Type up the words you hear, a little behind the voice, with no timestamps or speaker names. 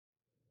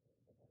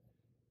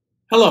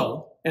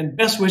Hello, and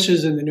best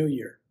wishes in the new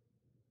year.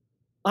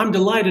 I'm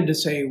delighted to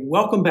say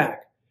welcome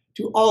back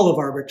to all of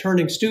our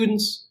returning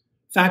students,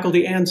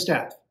 faculty, and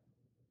staff.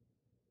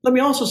 Let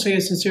me also say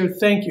a sincere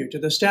thank you to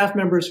the staff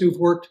members who've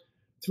worked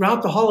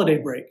throughout the holiday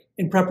break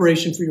in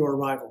preparation for your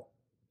arrival,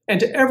 and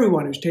to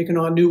everyone who's taken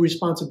on new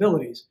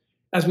responsibilities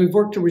as we've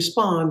worked to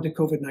respond to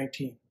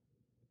COVID-19.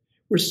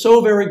 We're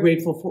so very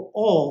grateful for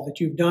all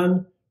that you've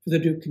done for the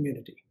Duke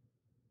community.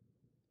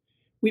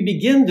 We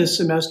begin this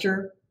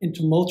semester in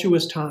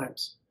tumultuous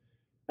times,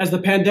 as the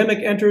pandemic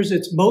enters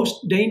its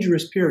most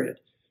dangerous period,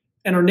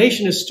 and our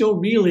nation is still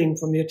reeling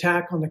from the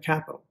attack on the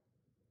Capitol.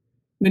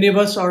 Many of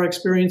us are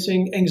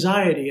experiencing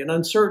anxiety and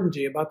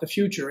uncertainty about the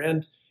future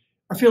and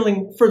are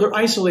feeling further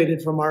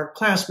isolated from our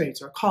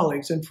classmates, our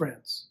colleagues, and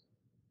friends.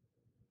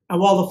 And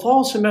while the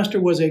fall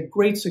semester was a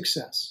great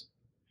success,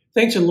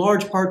 thanks in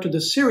large part to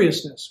the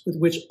seriousness with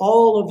which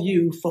all of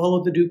you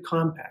followed the Duke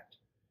Compact,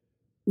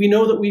 we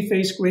know that we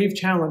face grave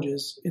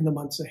challenges in the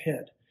months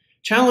ahead.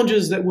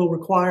 Challenges that will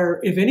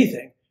require, if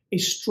anything, a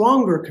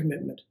stronger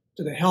commitment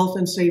to the health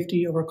and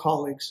safety of our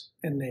colleagues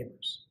and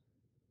neighbors.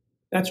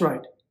 That's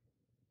right.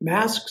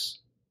 Masks,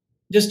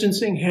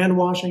 distancing, hand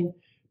washing,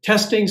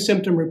 testing,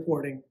 symptom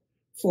reporting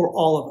for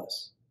all of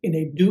us in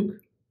a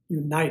Duke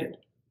united.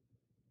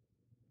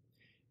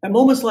 At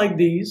moments like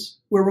these,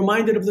 we're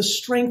reminded of the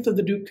strength of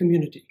the Duke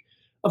community,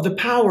 of the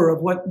power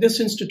of what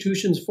this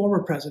institution's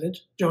former president,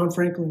 John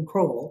Franklin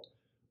Crowell,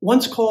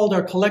 once called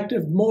our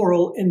collective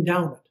moral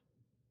endowment.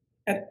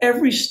 At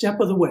every step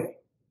of the way,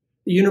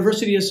 the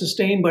university is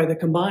sustained by the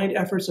combined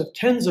efforts of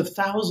tens of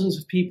thousands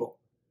of people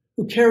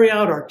who carry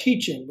out our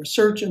teaching,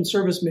 research, and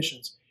service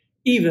missions,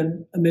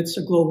 even amidst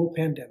a global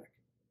pandemic.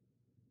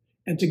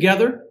 And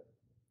together,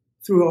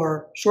 through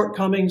our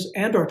shortcomings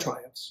and our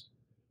triumphs,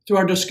 through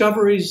our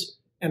discoveries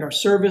and our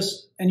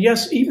service, and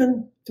yes,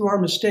 even through our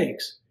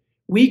mistakes,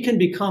 we can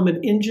become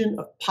an engine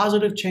of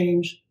positive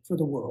change for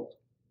the world.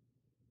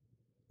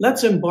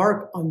 Let's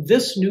embark on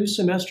this new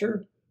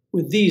semester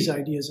with these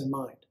ideas in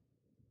mind.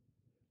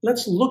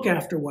 Let's look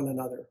after one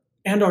another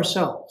and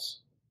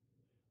ourselves.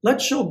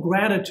 Let's show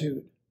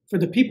gratitude for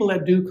the people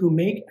at Duke who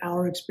make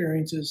our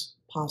experiences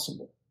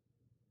possible.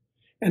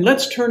 And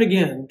let's turn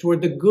again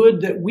toward the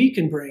good that we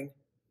can bring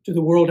to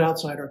the world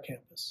outside our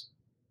campus.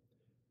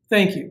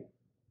 Thank you,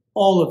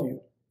 all of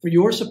you, for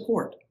your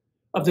support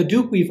of the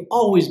Duke we've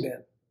always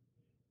been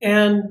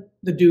and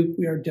the Duke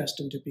we are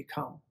destined to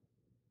become.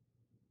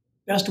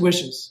 Best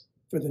wishes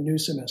for the new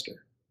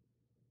semester.